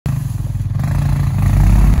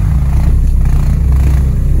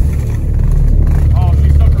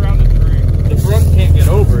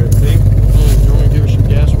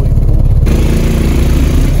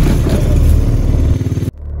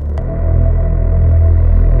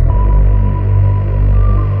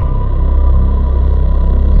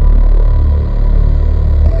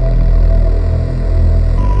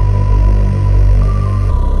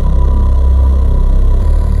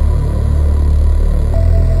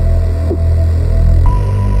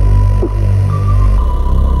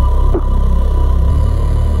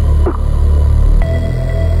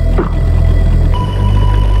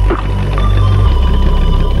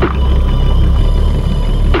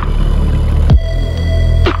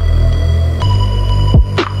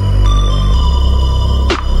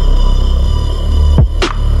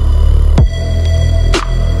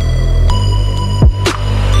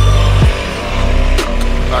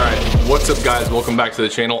up guys, welcome back to the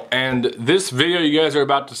channel. And this video you guys are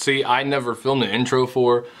about to see, I never filmed an intro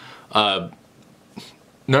for. None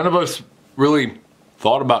of us really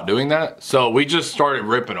thought about doing that, so we just started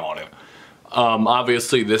ripping on it.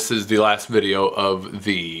 Obviously this is the last video of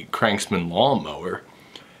the Cranksman lawnmower.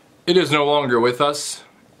 It is no longer with us.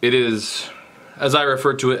 It is, as I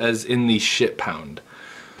refer to it, as in the shit pound.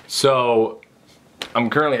 So I'm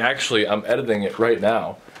currently I'm editing it right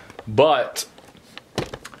now, but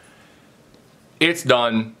it's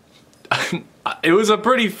done. It was a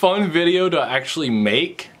pretty fun video to actually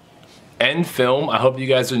make and film. I hope you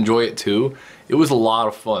guys enjoy it too. It was a lot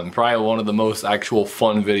of fun. Probably one of the most actual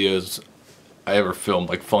fun videos I ever filmed,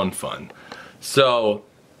 like fun. So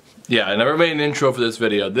yeah, I never made an intro for this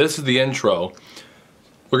video. This is the intro.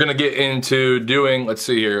 We're gonna get into doing, let's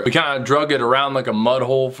see here. We kind of drug it around like a mud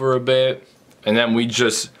hole for a bit, and then we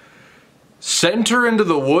just sent her into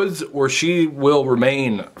the woods where she will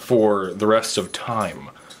remain for the rest of time.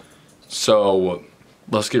 So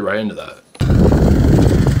let's get right into that.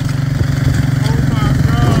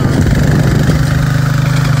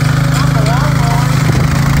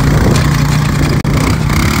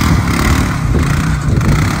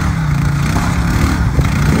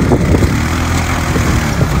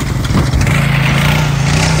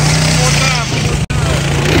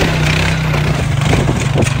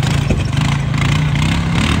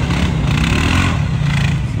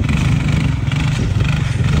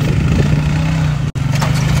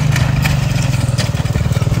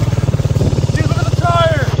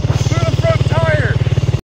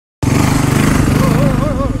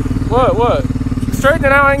 What? Straighten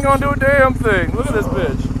it out ain't gonna do a damn thing. Look at this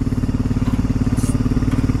bitch.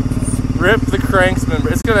 Rip the Cranksman.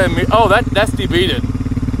 It's gonna, oh, that's debeaded.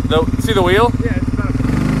 See the wheel? Yeah, it's about.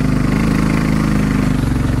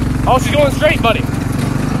 Oh, she's going straight, buddy.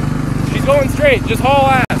 She's going straight. Just haul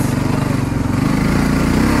ass.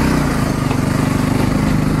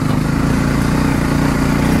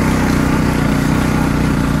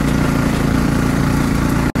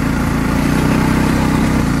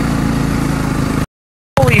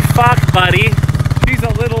 Fuck, buddy. She's a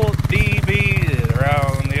little DB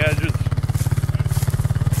around the edges.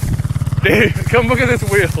 Dude, come look at this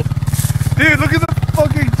wheel. Dude, look at the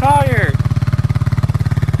fucking tire.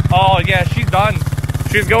 Oh, yeah, she's done.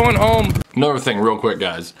 She's going home. Another thing, real quick,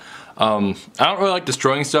 guys. I don't really like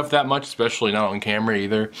destroying stuff that much, especially not on camera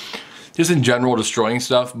either. Just in general, destroying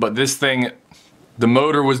stuff. But this thing, the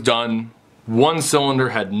motor was done. One cylinder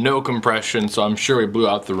had no compression, so I'm sure we blew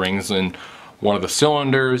out the rings in one of the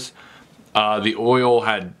cylinders. The oil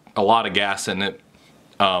had a lot of gas in it,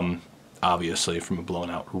 obviously from a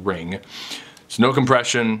blown out ring. So no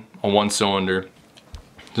compression on one cylinder.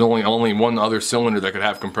 There's only one other cylinder that could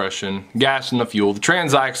have compression. Gas in the fuel. The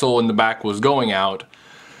transaxle in the back was going out.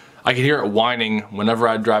 I could hear it whining whenever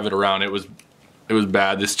I'd drive it around. It was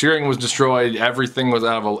bad. The steering was destroyed. Everything was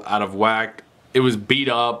out of whack. It was beat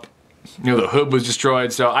up. You know, the hood was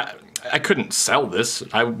destroyed. So I couldn't sell this.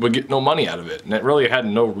 I would get no money out of it, and it really had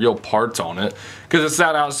no real parts on it because it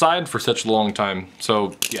sat outside for such a long time.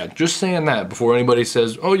 So yeah, just saying that before anybody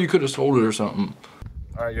says, oh, you could have sold it or something.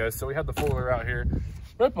 All right, guys, so we have the fuller out here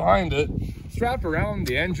right behind it, strapped around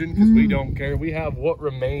the engine because we don't care. We have what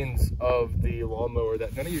remains of the lawnmower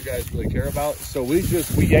that none of you guys really care about. So we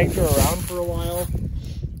yanked her around for a while.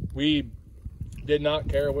 We did not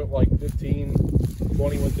care. Went like 15,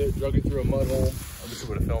 20 with it, drug it through a mud hole. I wish we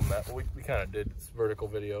would have filmed that, but we kind of did this vertical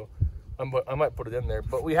video. I might put it in there,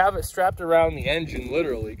 but we have it strapped around the engine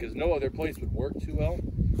literally because no other place would work too well.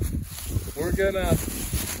 We're gonna,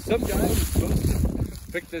 some guy was supposed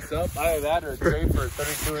to pick this up, either that or a tray for a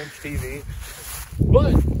 32-inch TV,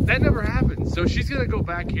 but that never happened. So she's gonna go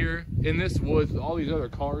back here in this woods with all these other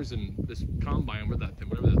cars and this combine, whatever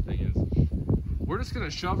that thing is. We're just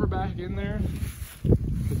gonna shove her back in there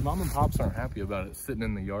because mom and pops aren't happy about it sitting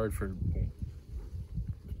in the yard for,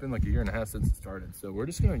 it's been like a year and a half since it started. So we're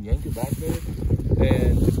just gonna yank it back there,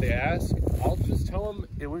 and if they ask, I'll just tell them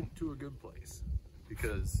it went to a good place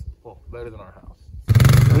because, well, better than our house.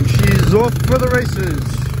 And she's off for the races.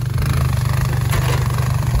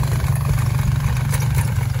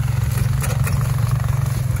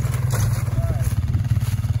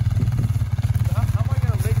 How am I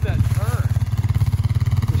gonna make that turn?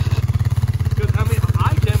 Because I mean,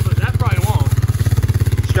 I can, but that probably won't.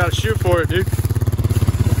 Just gotta shoot for it, dude.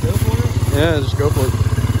 Go for it? Yeah, just go for it.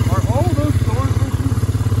 Are all those thorn bushes?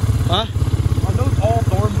 Huh? Are those all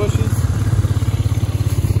thorn bushes?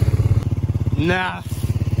 Nah.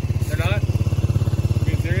 They're not? Are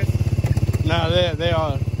you serious? Nah, they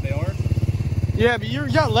are. They are? Yeah, but you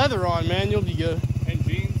got leather on, man. You'll be good. And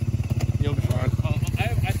jeans? You'll be fine.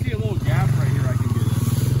 I see a little gap gap right here I can get in.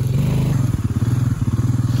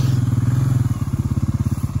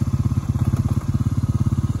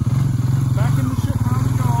 Back in the shit now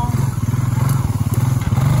we go.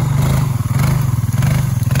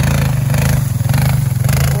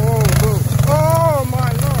 Oh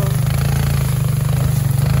my lord.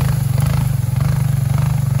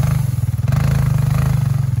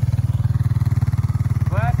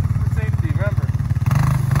 Glasses for safety, remember.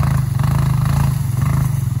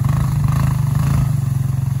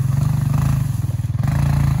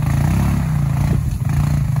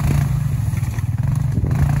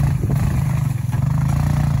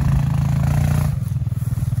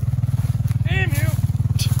 Damn you! You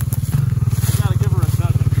gotta give her a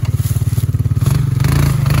dozen.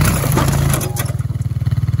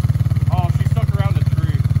 Oh, she stuck around the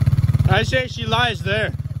tree. I say she lies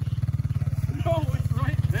there. No, it's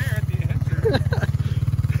right there at the entrance.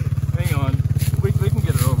 Hang on. We can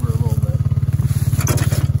get her over a little bit.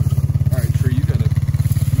 Alright, tree, you gotta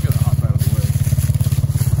hop out of the way.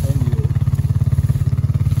 And you.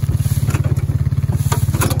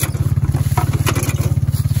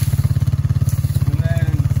 And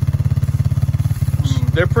then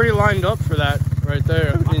They're pretty lined up for that right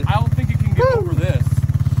there. I mean, I don't think you can get over this.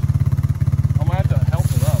 I might have to help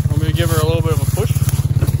it up. I'm gonna give her a little bit of a push.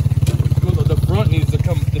 The front needs to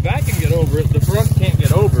come. The back can get over it. The front can't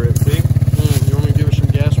get over it. See? You want me to give her some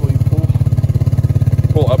gas while you pull?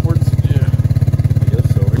 Pull upwards. Yeah. I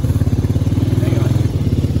guess so. Hang on.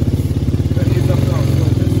 That needs up front.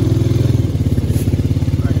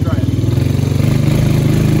 Alright, try it.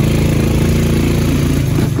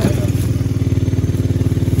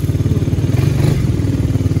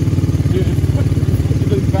 Dude,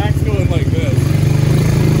 the back's going like this.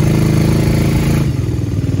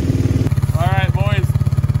 Alright, boys.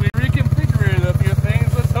 We reconfigured a few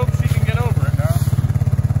things. Let's hope she can get over it now.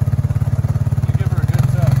 You give her a good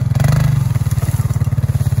tug.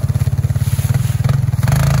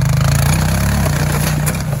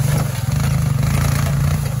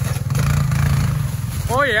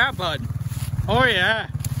 Oh yeah, bud. Oh yeah.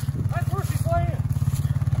 That's where she's laying.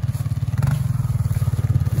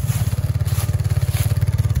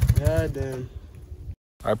 God damn.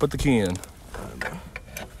 Alright, put the key in.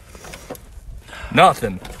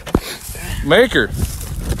 Nothing. Make her.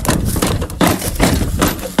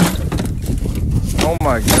 Oh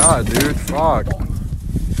my god, dude. Fuck.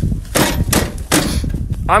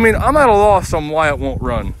 I mean, I'm at a loss on why it won't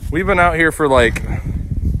run. We've been out here for like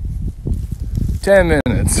 10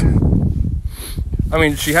 minutes. I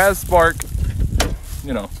mean, she has spark.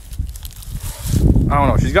 You know. I don't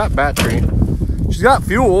know. She's got battery. She's got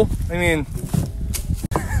fuel. I mean,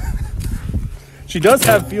 she does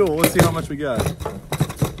have fuel. Let's see how much we got.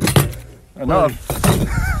 Enough.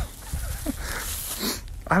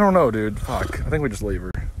 I don't know, dude. Fuck. I think we just leave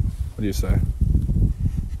her. What do you say?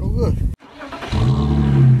 Oh good.